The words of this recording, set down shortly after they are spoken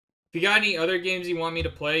If you got any other games you want me to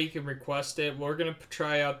play, you can request it. We're gonna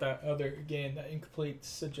try out that other game that Incomplete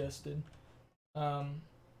suggested. Um,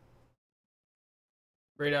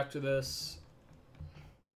 right after this.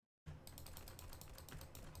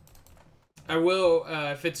 I will,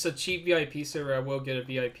 if it's a cheap VIP server, I will get a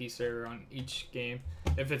VIP server on each game.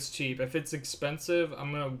 If it's cheap. If it's expensive,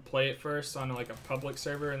 I'm gonna play it first on like a public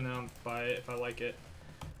server and then I'll buy it if I like it.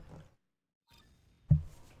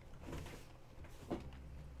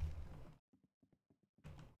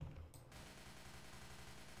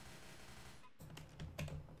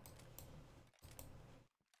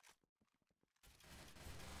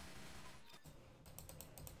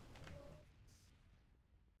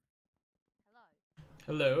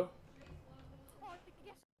 Hello. Oh,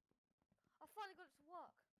 yes. I finally got it to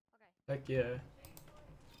work. Okay. Heck yeah.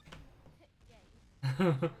 Yay. And then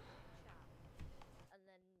all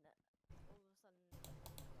of a sudden,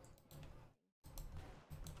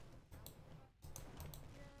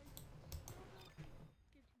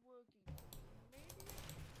 it's working. Maybe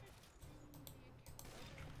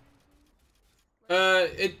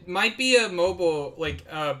It might be a mobile like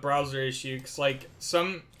browser issue. Cause like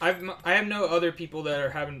I have no other people that are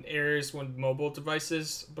having errors with mobile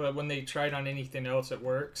devices, but when they try it on anything else, it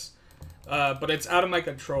works. But it's out of my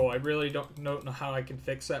control. I really don't know how I can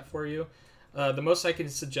fix that for you. The most I can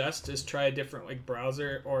suggest is try a different like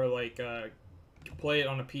browser or like play it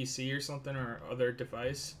on a PC or something or other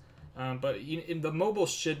device. But the mobile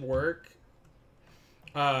should work.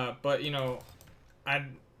 But you know, I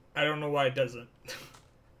I don't know why it doesn't. is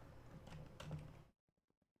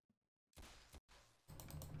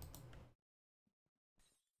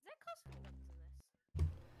there custom guns in this?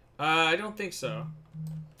 I don't think so.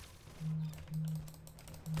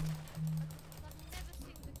 I've never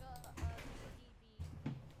seen the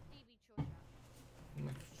DB choice.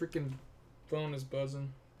 My freaking phone is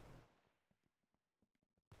buzzing.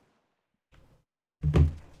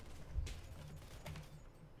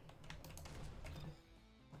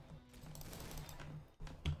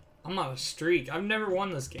 I'm on a streak. I've never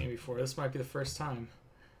won this game before. This might be the first time.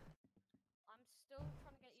 I'm still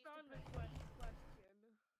trying to get used to playing.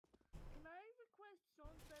 Can I request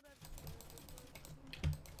sunset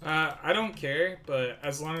I don't care, but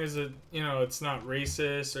as long as it, you know, it's not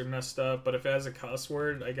racist or messed up. But if it has a cuss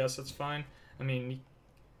word, I guess it's fine. I mean,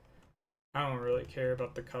 I don't really care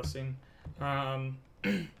about the cussing. I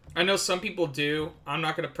know some people do. I'm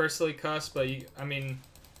not gonna personally cuss, but I mean,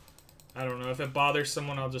 I don't know. If it bothers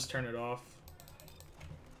someone, I'll just turn it off.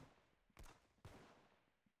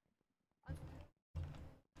 So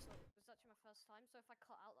it was actually my first time, so if I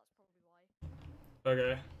cut out, that's probably why.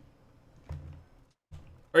 Okay.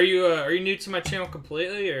 Are you new to my channel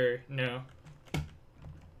completely or no?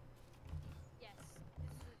 Yes, this is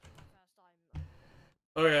literally my first time.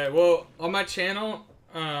 Okay, well, on my channel,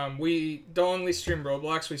 we don't only stream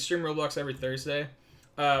Roblox. We stream Roblox every Thursday.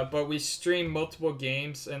 But we stream multiple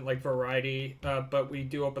games and like variety. But we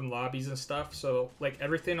do open lobbies and stuff. So like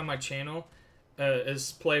everything on my channel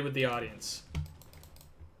is play with the audience.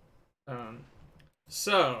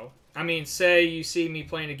 So I mean, say you see me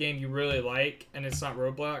playing a game you really like and it's not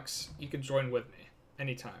Roblox, you can join with me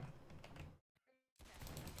anytime.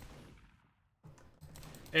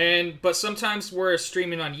 But sometimes we're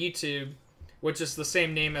streaming on YouTube, which is the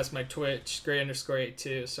same name as my Twitch,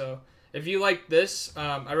 great_82. So if you like this,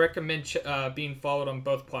 I recommend being followed on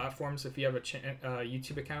both platforms if you have a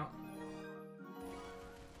YouTube account.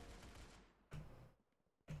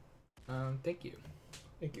 Thank you.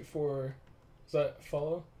 Thank you for, is that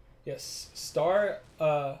follow? Yes, star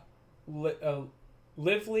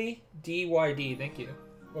Lively DYD. Thank you.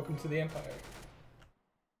 Welcome to the Empire.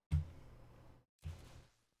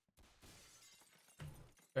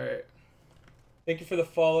 All right. Thank you for the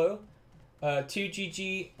follow.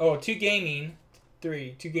 2GG. Oh, 2Gaming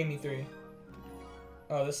 3. 2Gaming 3.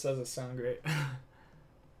 Oh, this doesn't sound great.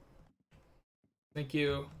 Thank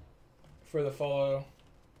you for the follow.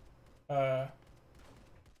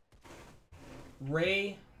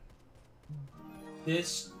 Ray.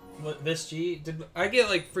 This G. Did I get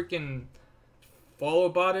like freaking follow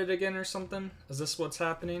botted again or something? Is this what's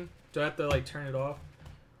happening? Do I have to like turn it off?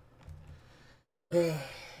 I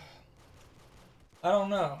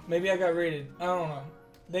don't know. Maybe I got raided. I don't know.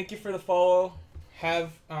 Thank you for the follow.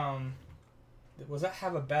 Have was that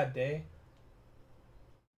have a bad day?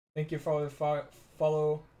 Thank you for the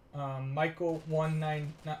follow. Michael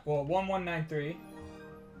 1193.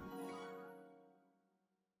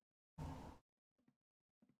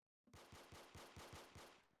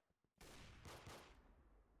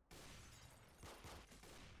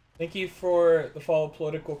 Thank you for the follow,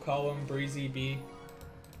 political column, Breezy B.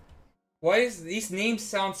 Why is these names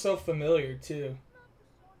sound so familiar too?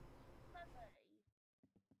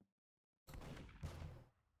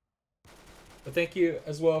 But thank you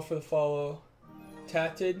as well for the follow.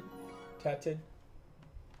 Tatted. Tatted.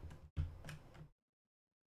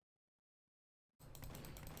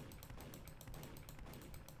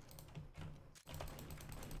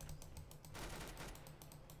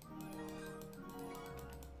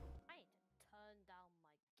 I need to turn down my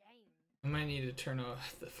game. I might need to turn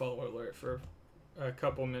off the follow alert for a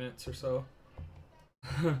couple minutes or so.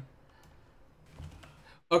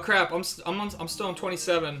 Oh crap! I'm still on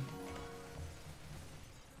 27.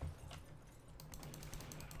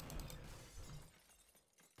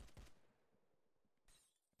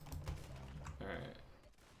 All right.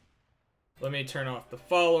 Let me turn off the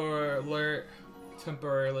follower alert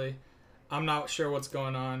temporarily. I'm not sure what's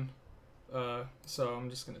going on, so I'm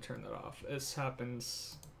just gonna turn that off. This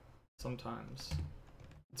happens sometimes.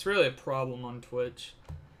 It's really a problem on Twitch.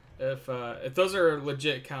 If those are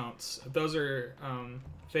legit accounts, if those are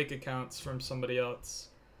fake accounts from somebody else,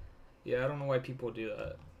 yeah, I don't know why people do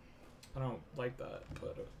that. I don't like that,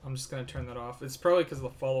 but I'm just gonna turn that off. It's probably because of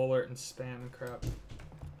the follow alert and spam and crap.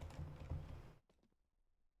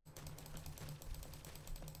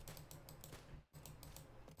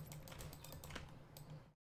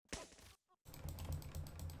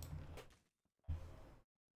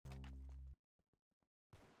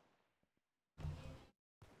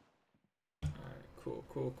 Alright, cool,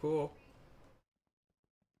 cool, cool.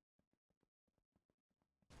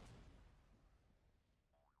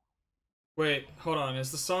 Wait, hold on.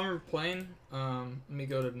 Is the song playing? Let me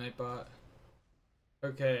go to Nightbot.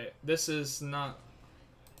 Okay, this is not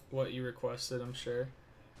what you requested, I'm sure.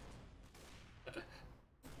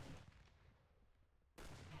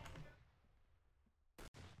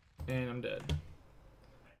 And I'm dead.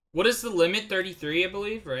 What is the limit? 33, I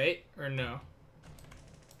believe, right? Or no?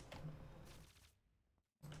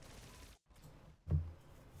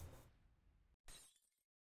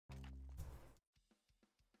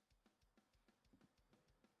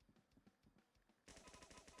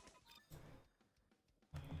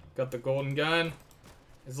 Got the golden gun.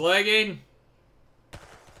 It's lagging.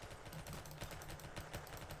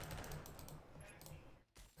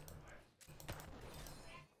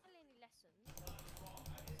 Any lessons?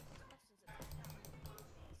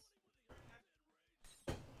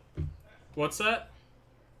 What's that?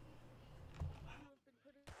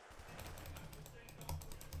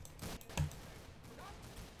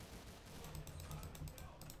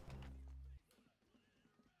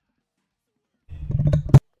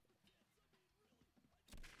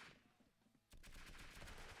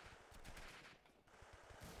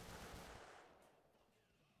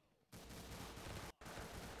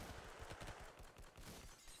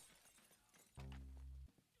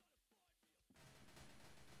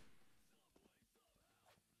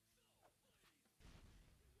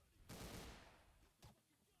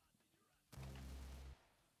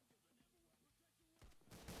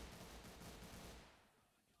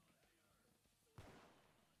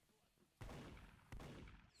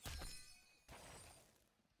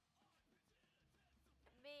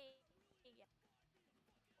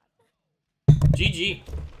 GG.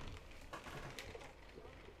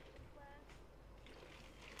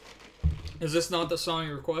 Is this not the song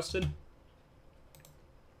you requested?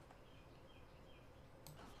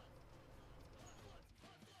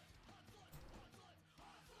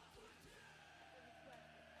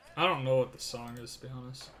 I don't know what the song is, to be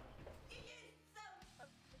honest.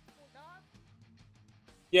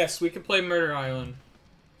 Yes, we can play Murder Island.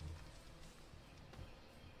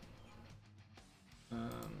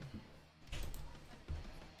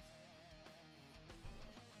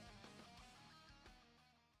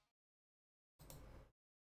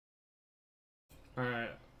 Alright.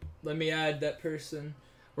 Let me add that person.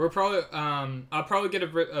 We're probably, I'll probably get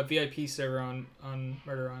a VIP server on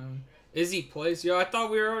Murder Island. Izzy plays? Yo, I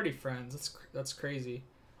thought we were already friends. That's crazy.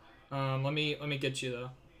 Let me get you,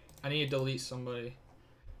 though. I need to delete somebody.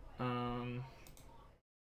 Oh,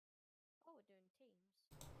 we're doing teams.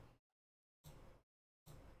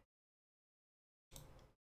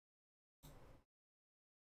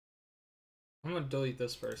 I'm gonna delete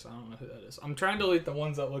this first. I don't know who that is. I'm trying to delete the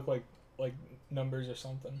ones that look like numbers or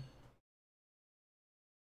something.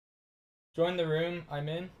 Join the room. I'm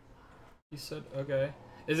in. You said okay.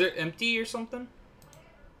 Is it empty or something?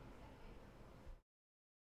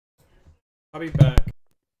 I'll be back.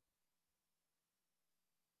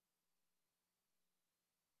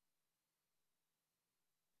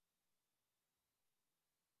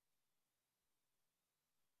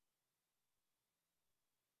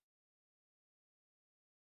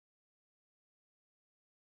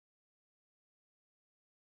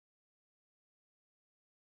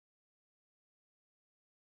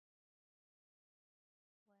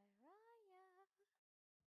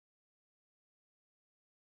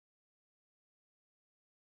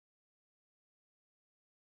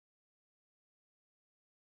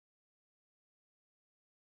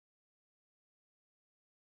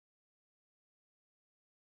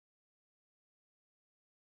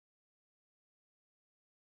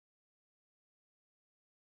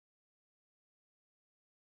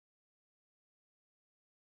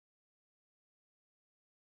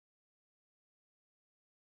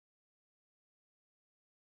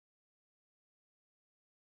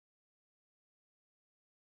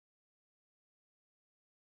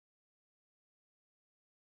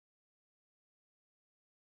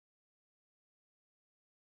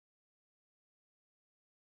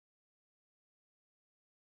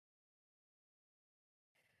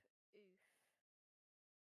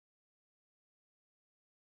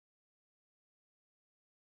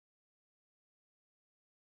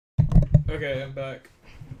 Okay, I'm back.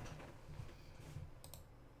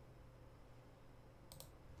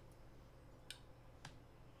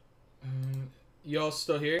 Y'all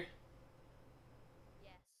still here?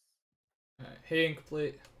 Yes. Alright. Hey,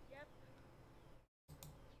 Incomplete. Yep.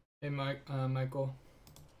 Hey, Michael.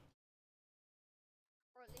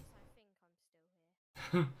 Or at least I think I'm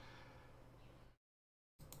still here.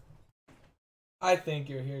 I think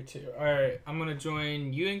you're here too. Alright, I'm gonna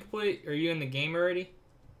join you, Incomplete. Are you in the game already?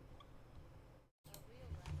 We all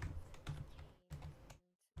left because it was teams and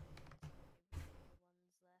some of the ones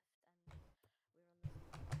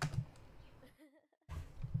left and we're on the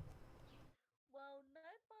Well,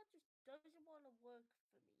 Nightbot just doesn't want to work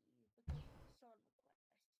for me because of the song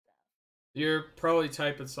request stuff. You're probably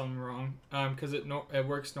typing something wrong. Cause it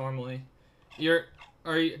works normally.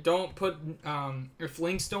 Don't put if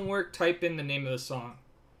links don't work, type in the name of the song.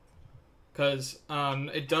 Cause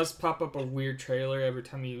it does pop up a weird trailer every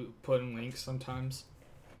time you put in links sometimes.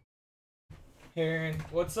 Heron,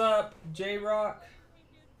 what's up, J Rock? We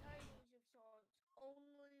do titles of songs, only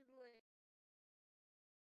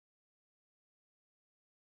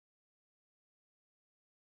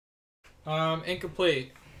like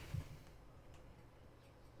Incomplete.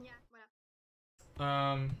 Yeah, what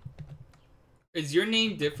up? Is your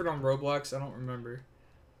name different on Roblox? I don't remember.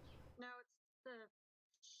 No,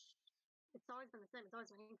 it's always been the same. It's always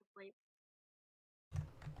been incomplete.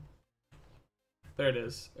 There it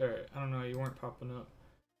is. Alright, I don't know, you weren't popping up.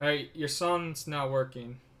 Alright, your song's not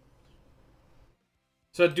working.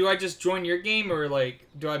 So do I just join your game or like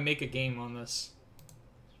do I make a game on this?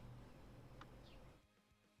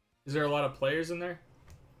 Is there a lot of players in there?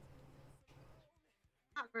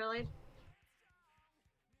 Not really.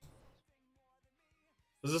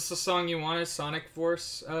 Is this the song you wanted? Sonic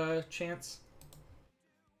Force Chance?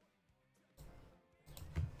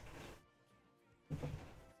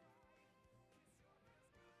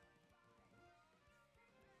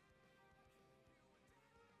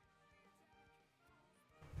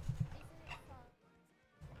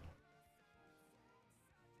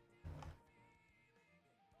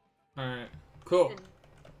 Alright. Cool.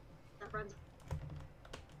 That runs.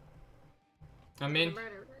 I'm in.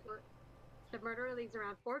 The murderer leaves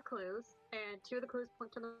around 4 clues, and 2 of the clues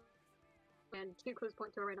point to the and 2 clues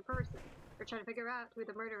point to a random person. We're trying to figure out who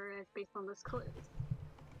the murderer is based on those clues.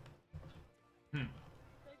 does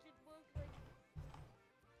it work like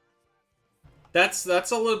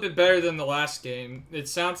That's a little bit better than the last game. It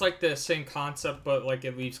sounds like the same concept, but like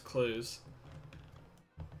it leaves clues.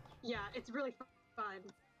 Yeah, it's really fun.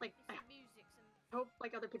 Like, I hope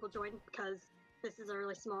like other people join because this is a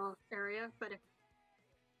really small area. But if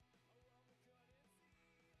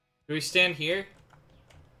Do we stand here?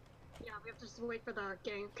 yeah, we have to just wait for the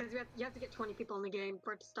game because you have to get 20 people in the game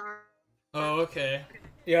for it to start. Oh, okay.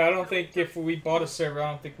 Yeah, I don't think if we bought a server, I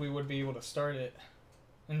don't think we would be able to start it.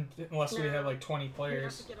 Unless we had like 20 You have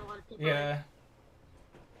players. to get a lot of people. Yeah.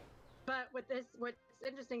 But with this, what's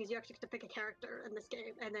interesting is you actually get to pick a character in this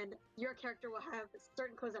game, and then your character will have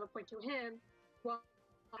certain clues that'll point to him, while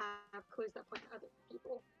have clues that point to other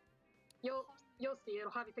people. You'll see.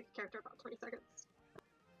 It'll have you pick a character in about 20 seconds.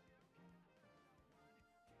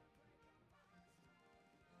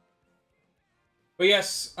 But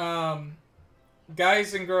yes,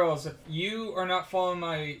 guys and girls, if you are not following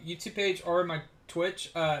my YouTube page or my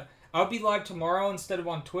Twitch, I'll be live tomorrow instead of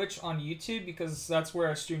on Twitch on YouTube because that's where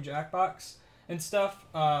I stream Jackbox and stuff.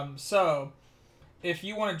 So if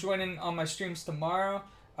you want to join in on my streams tomorrow,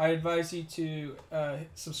 I advise you to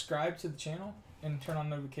subscribe to the channel and turn on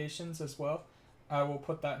notifications as well. I will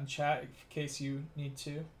put that in chat in case you need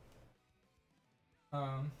to.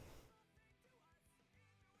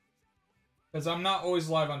 Because I'm not always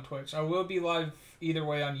live on Twitch. I will be live either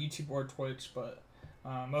way on YouTube or Twitch, but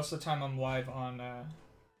most of the time I'm live on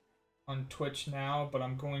Twitch now. But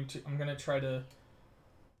I'm gonna try to.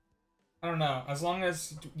 I don't know. As long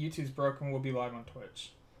as YouTube's broken, we'll be live on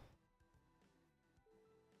Twitch.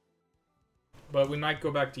 But we might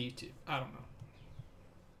go back to YouTube. I don't know.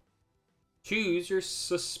 Choose your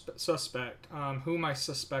suspect. Who am I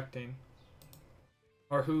suspecting?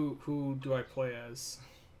 Or who do I play as?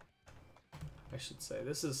 I should say.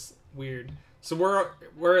 This is weird. So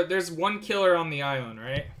we're there's one killer on the island,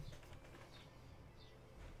 right?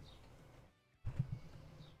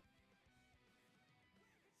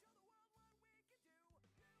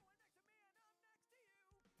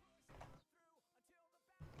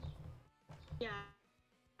 Yeah,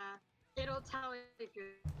 it'll tell if you're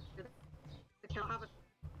the kill. Have a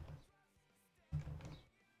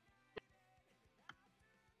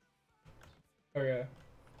Okay.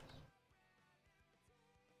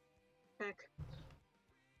 pick.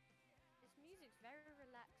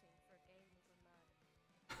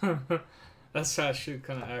 That's actually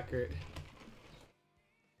kind of accurate.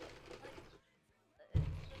 The notifications for murder,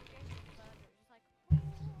 it's just like, oh.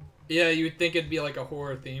 Yeah, you would think it'd be like a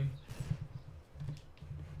horror theme.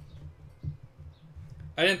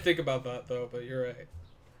 I didn't think about that though, but you're right.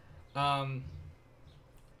 You know,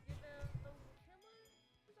 killers on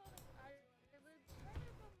an island kind of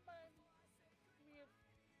reminds me of.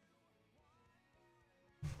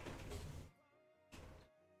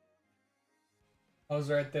 I was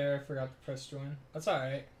right there. I forgot to press join. That's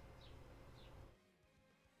alright.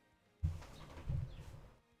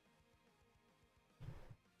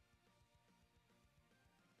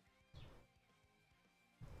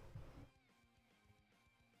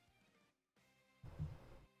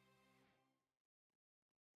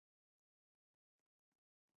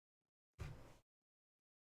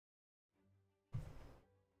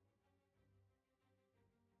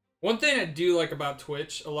 One thing I do like about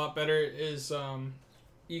Twitch a lot better is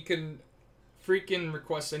you can freaking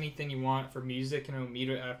request anything you want for music and it'll mute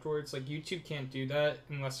it afterwards. Like YouTube can't do that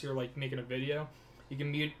unless you're like making a video. You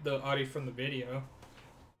can mute the audio from the video,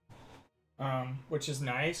 which is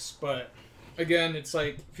nice. But again, it's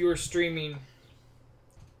like if you were streaming,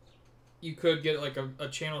 you could get like a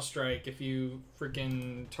channel strike if you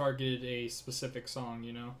freaking targeted a specific song.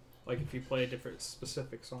 You know, like if you play a different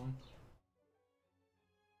specific song.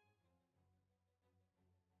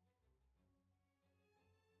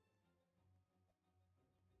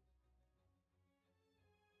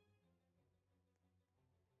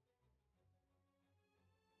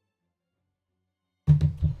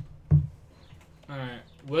 Alright,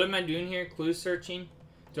 what am I doing here? Clue searching?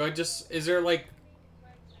 Do I just, is there like,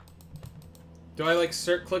 do I like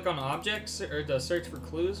click on objects or to search for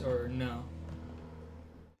clues or no?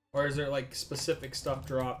 Or is there like specific stuff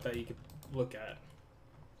drop that you could look at?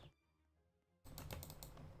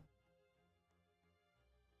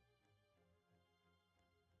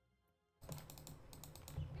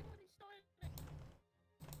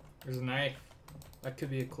 There's a knife. That could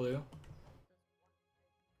be a clue.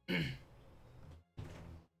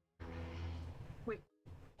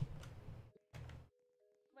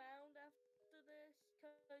 Round after this,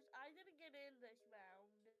 because I didn't get in this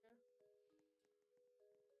round.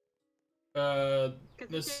 Because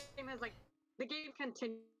This, the game has like the game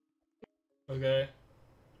continues. okay.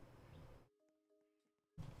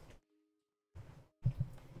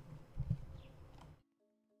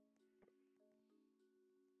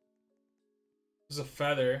 There's a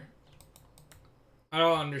feather. I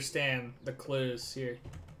don't understand the clues here.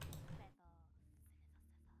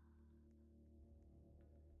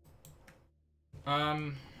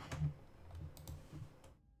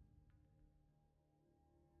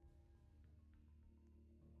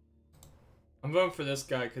 I'm voting for this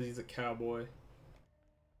guy because he's a cowboy.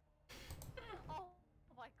 Oh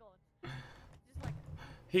my god. Just like,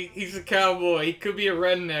 He's a cowboy. He could be a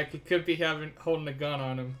redneck. He could be holding a gun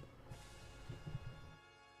on him.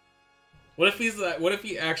 What if he's that? What if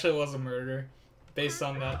he actually was a murderer, based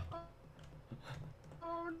on that?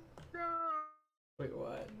 Oh no! Wait,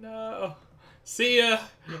 what? No. See ya.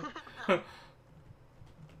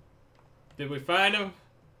 Did we find him?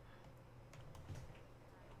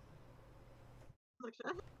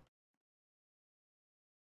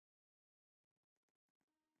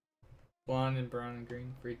 Blonde and brown and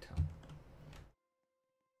green. Free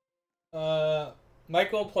time.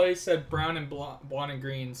 Michael Play said brown and blonde and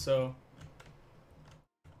green. So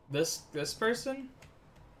this person,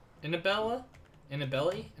 Annabella,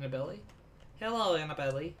 Annabelle. Hello,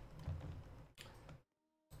 Annabelle.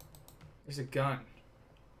 There's a gun.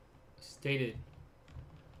 Stated.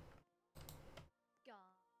 gum.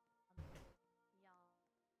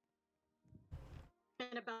 Yeah.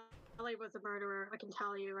 Annabelle was a murderer. I can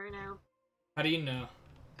tell you right now. How do you know?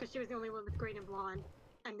 Because she was the only one with green and blonde,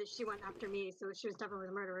 and that she went after me, so she was definitely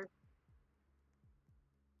the murderer.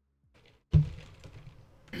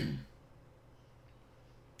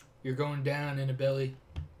 You're going down, Annabelle. You're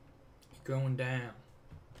going down.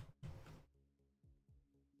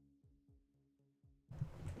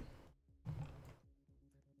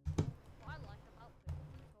 What I like about push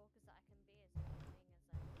to talk is that I can be as annoying as I want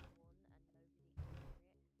and nobody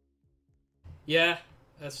can hear it. Yeah,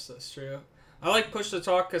 that's true. I like push to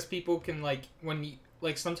talk because people can like when you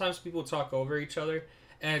like sometimes people talk over each other,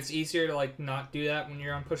 and it's easier to like not do that when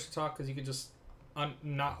you're on push to talk because you can just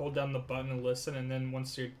not hold down the button and listen, and then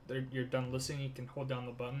once you're done listening, you can hold down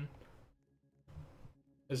the button.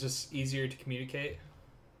 It's just easier to communicate.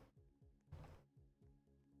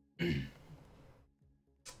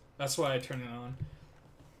 That's why I turn it on.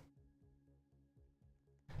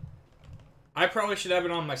 I probably should have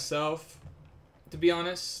it on myself, to be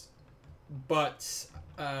honest, but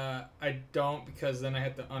I don't because then I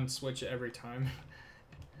have to unswitch it every time.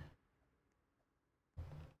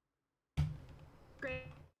 Great.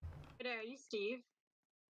 Are you Steve?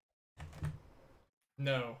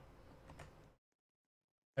 No.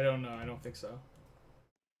 I don't know. I don't think so.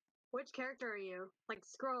 Which character are you? Like,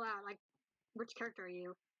 scroll out. Like, which character are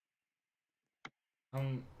you?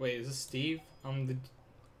 Wait, is this Steve? I'm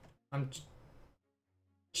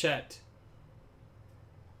Chet.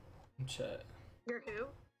 I'm Chet. You're who?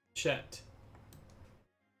 Chet.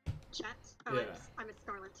 Chet? Oh, Yeah. I'm Miss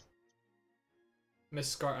Scarlet. Miss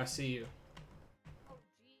Scar, I see you. Oh,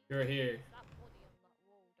 gee. You're here. That body on that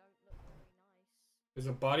wall don't look very nice. There's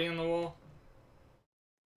a body on the wall?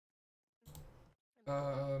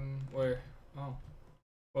 Where? Oh.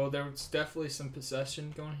 Well, there's definitely some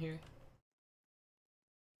possession going here.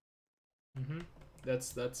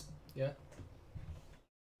 That's, yeah.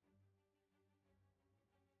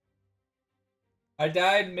 I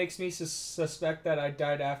died makes me suspect that I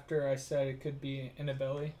died after I said it could be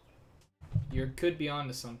Annabelle. You could be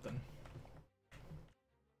onto something.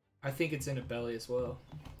 I think it's Annabelle as well.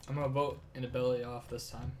 I'm gonna vote Annabelle off this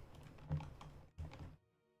time.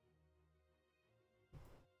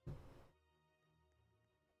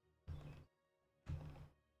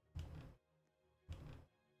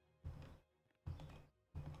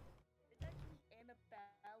 It's actually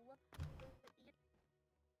Annabelle.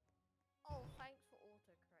 Oh, thanks for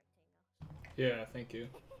auto-correcting us. Yeah, thank you.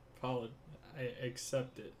 Followed. I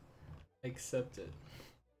accept it. Accept it.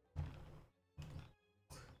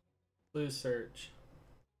 Clue search.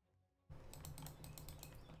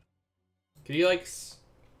 Can you like?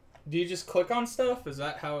 Do you just click on stuff? Is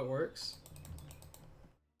that how it works?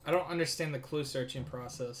 I don't understand the clue searching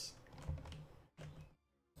process.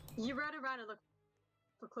 You run around and look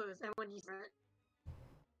for clues, and when you see it,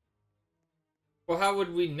 Well, how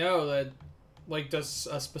would we know that? Like, does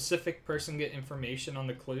a specific person get information on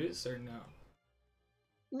the clues or no?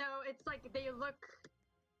 no, it's like they look.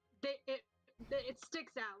 It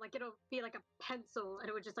sticks out. Like it'll be like a pencil, and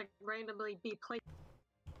it would just like randomly be placed.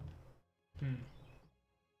 Hmm.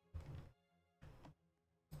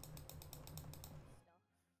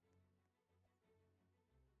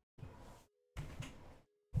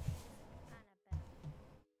 Annabelle.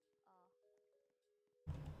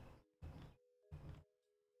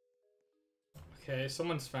 Okay,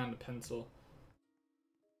 someone's found a pencil.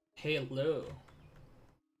 Hello.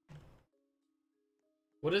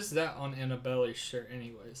 What is that on Annabelle's shirt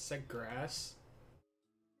anyways? Is that grass?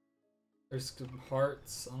 There's some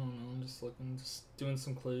hearts. I don't know. I'm just looking, just doing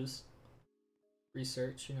some clues.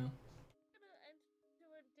 Research, you know. I'm gonna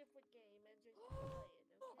enter a different game and just play it.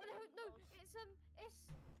 Oh, Okay? no, Because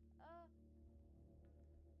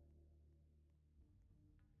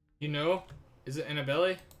You know? Is it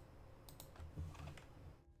Annabelle?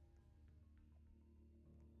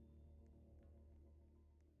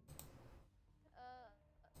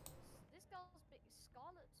 this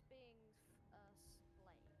Scarlet's being blamed.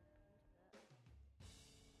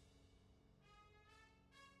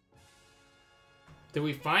 Did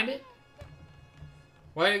we find it?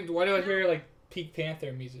 Why do I hear like Pink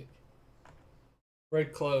Panther music?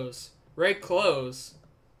 Red clothes. Red clothes.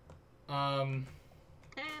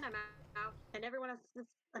 And I'm out, and everyone else is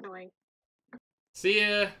annoying. See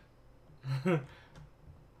ya.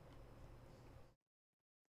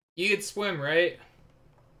 You can swim, right?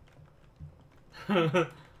 That's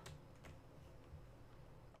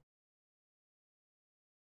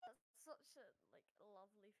such a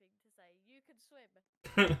lovely thing to say. You can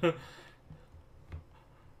swim.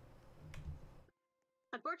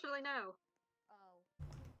 Unfortunately, no. Oh,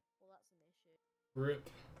 well, that's an issue. Rip.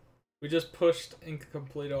 We just pushed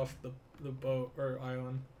incomplete off the boat or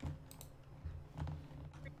island.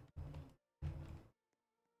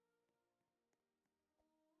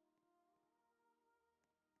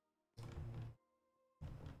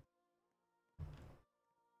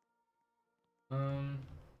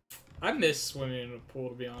 I miss swimming in a pool,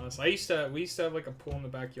 to be honest. We used to have like a pool in the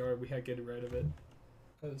backyard. We had to get rid of it.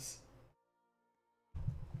 Cause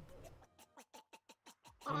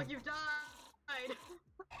Oh, you died.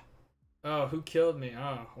 oh, who killed me? Oh,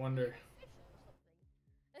 I wonder.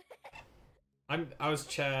 Fish or something. I was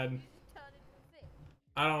Chad. Turn into a fish.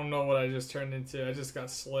 I don't know what I just turned into. I just got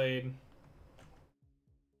slayed.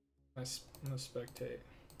 I'm gonna spectate.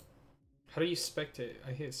 How do you spectate?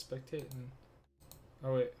 I hit spectate and...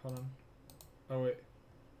 Oh wait, hold on. Oh wait.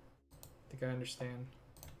 I think I understand.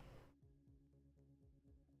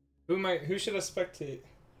 Who should I spectate?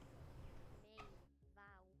 Me, Val.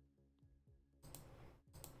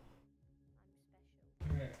 I'm special.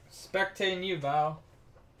 Alright, spectating you, Val.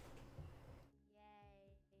 Yay,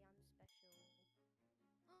 I'm special.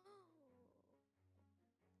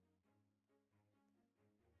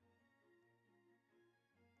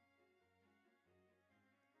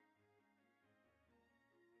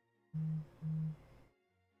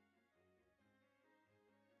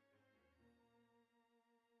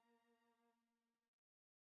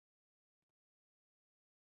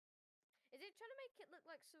 Is it trying to make it look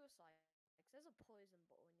like suicide? Because there's a poison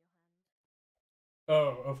bottle in your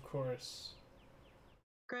hand. Oh, of course.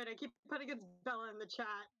 Great, I keep putting it's Bella in the chat.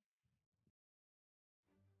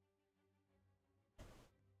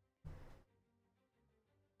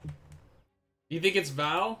 You think it's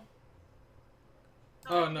Val?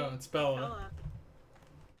 Oh no, it's Bella. Bella.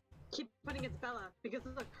 Keep putting it's Bella because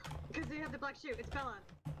look, because they have the black shoe. It's Bella.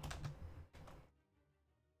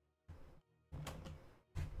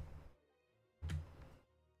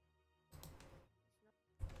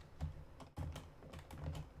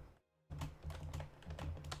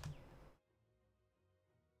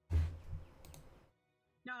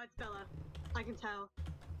 No, it's Bella. I can tell.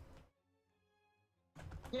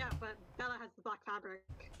 Yeah, but Bella has the black fabric.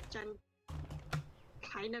 Jen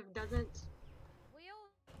kind of doesn't. We all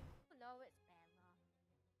know it's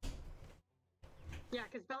Bella. Yeah,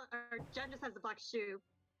 because Jen just has the black shoe,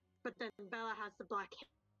 but then Bella has the black hair.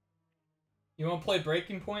 You want to play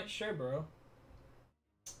Breaking Point? Sure, bro.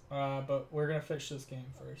 But we're gonna finish this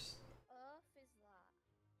game first. Earth is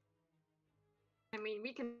that? I mean,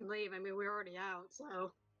 we can leave. I mean, we're already out,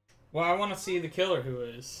 so. Well, I want to see the killer who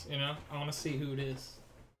is. You know, I want to see who it is.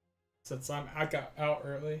 Since I got out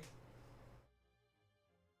early.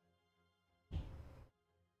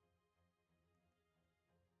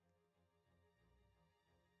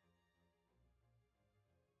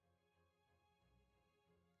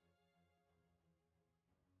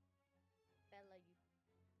 Bella,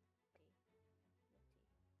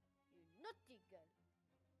 you naughty girl.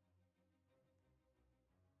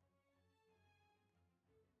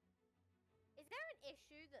 Is there an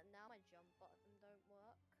issue that now my jump button don't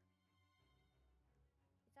work?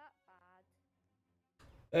 Is that bad?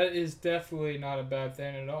 That is definitely not a bad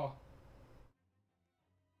thing at all.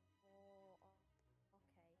 Oh,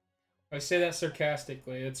 okay. I say that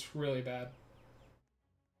sarcastically. It's really bad.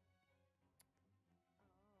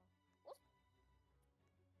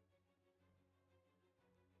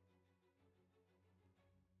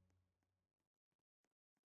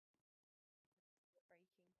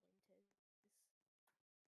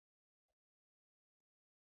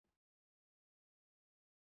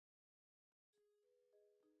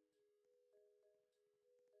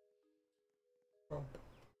 Oh.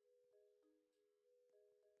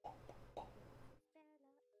 What's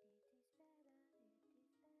breaking point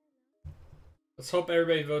is? Let's hope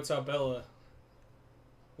everybody votes out Bella.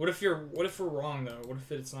 What if we're wrong though? What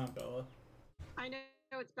if it's not Bella? I know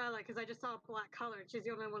it's Bella because I just saw a black color. She's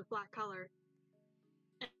the only one with black color.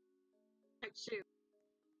 Like shoe.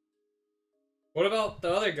 What about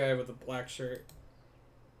the other guy with the black shirt?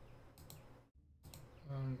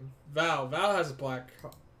 Val has a black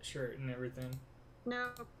shirt and everything. No,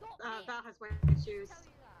 Not me. Val has white shoes. Tell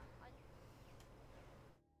you that.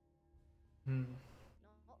 Hmm.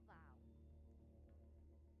 Not Val.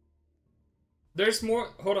 There's more.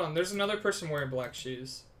 Hold on. There's another person wearing black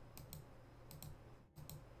shoes.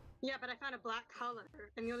 Yeah, but I found a black color,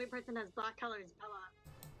 and the only person that has black color is Bella.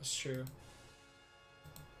 That's true.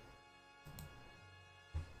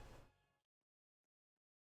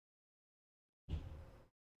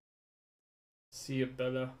 See you,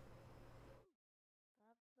 Bella. Bye-bye.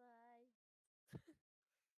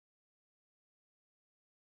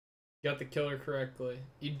 You got the killer correctly.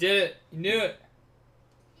 You did it. You knew it.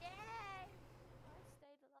 Yay! I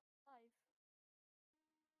stayed alive.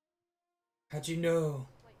 How'd you know?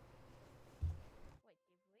 Wait,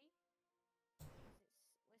 did we?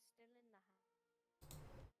 We're still in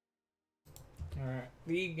the house. Alright.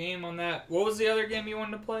 Lead game on that. What was the other game you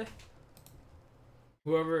wanted to play?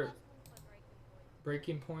 Whoever. Last one for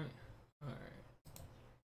Breaking breaking point. Point? Alright.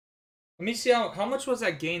 Let me see how much was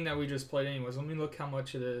that game that we just played anyways. Let me look how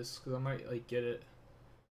much it is, because I might like get it.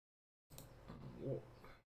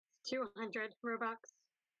 200 Robux.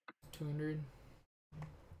 200.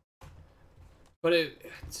 But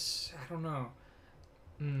it's I don't know.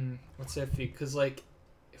 What's iffy? Because like,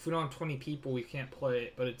 if we don't have 20 people, we can't play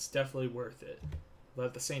it. But it's definitely worth it. But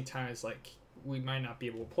at the same time, it's like we might not be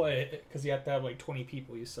able to play it because you have to have like 20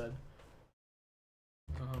 people. You said.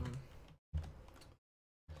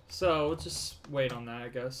 So we'll just wait on that. I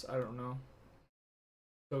guess I don't know.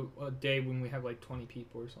 So a day when we have like 20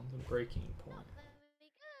 people or something. Breaking Point.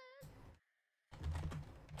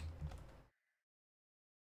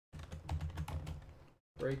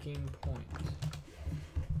 Breaking Point.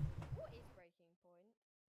 What is Breaking Point?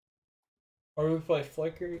 Or we play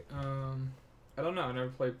Flicker? I don't know. I never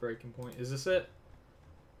played Breaking Point. Is this it?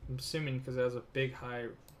 I'm assuming because it has a big high.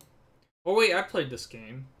 Oh wait, I played this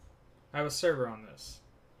game. I have a server on this.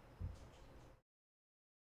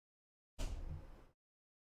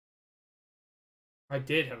 I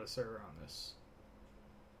did have a server on this.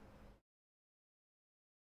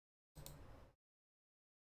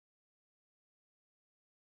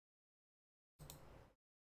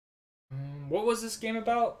 What was this game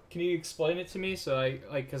about? Can you explain it to me? So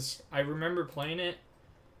cause I remember playing it,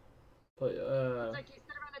 but It's like you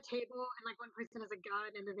sit around a table and like one person has a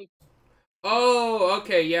gun and then they. Oh,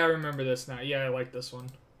 okay, yeah, I remember this now. Yeah, I like this one.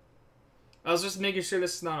 I was just making sure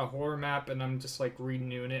this is not a horror map, and I'm just like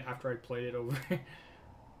renewing it after I played it over.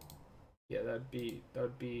 Yeah, that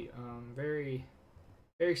would be very,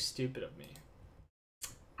 very stupid of me.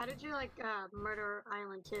 How did you like Murder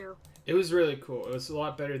Island 2? It was really cool. It was a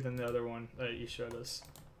lot better than the other one that you showed us.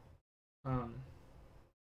 Alright.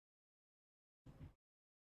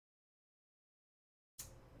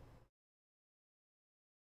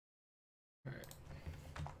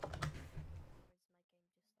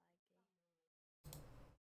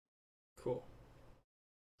 Cool.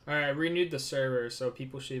 Alright, I renewed the server, so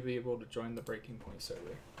people should be able to join the Breaking Point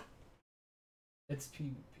server. It's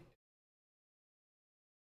PvP.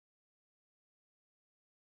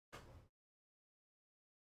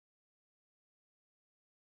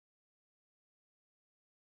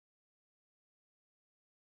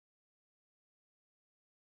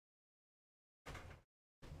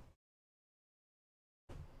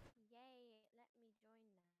 Yay, let me join now.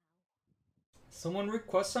 Someone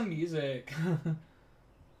request some music. How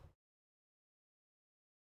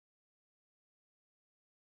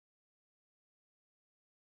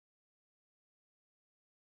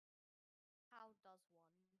does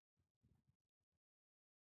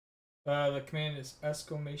one? The command is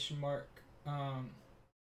exclamation mark.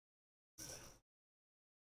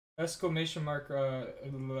 Exclamation mark.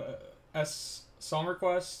 S song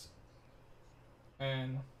request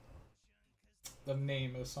and the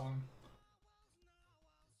name of the song.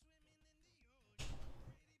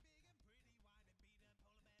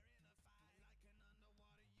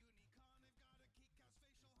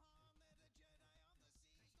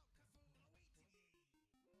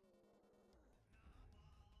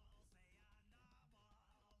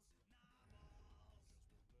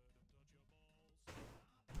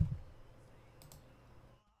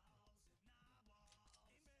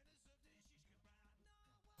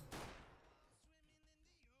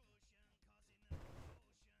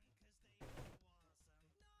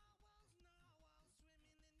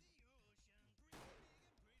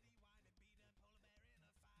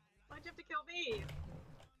 Why'd you have to kill me?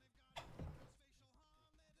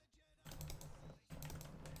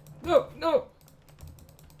 No, no.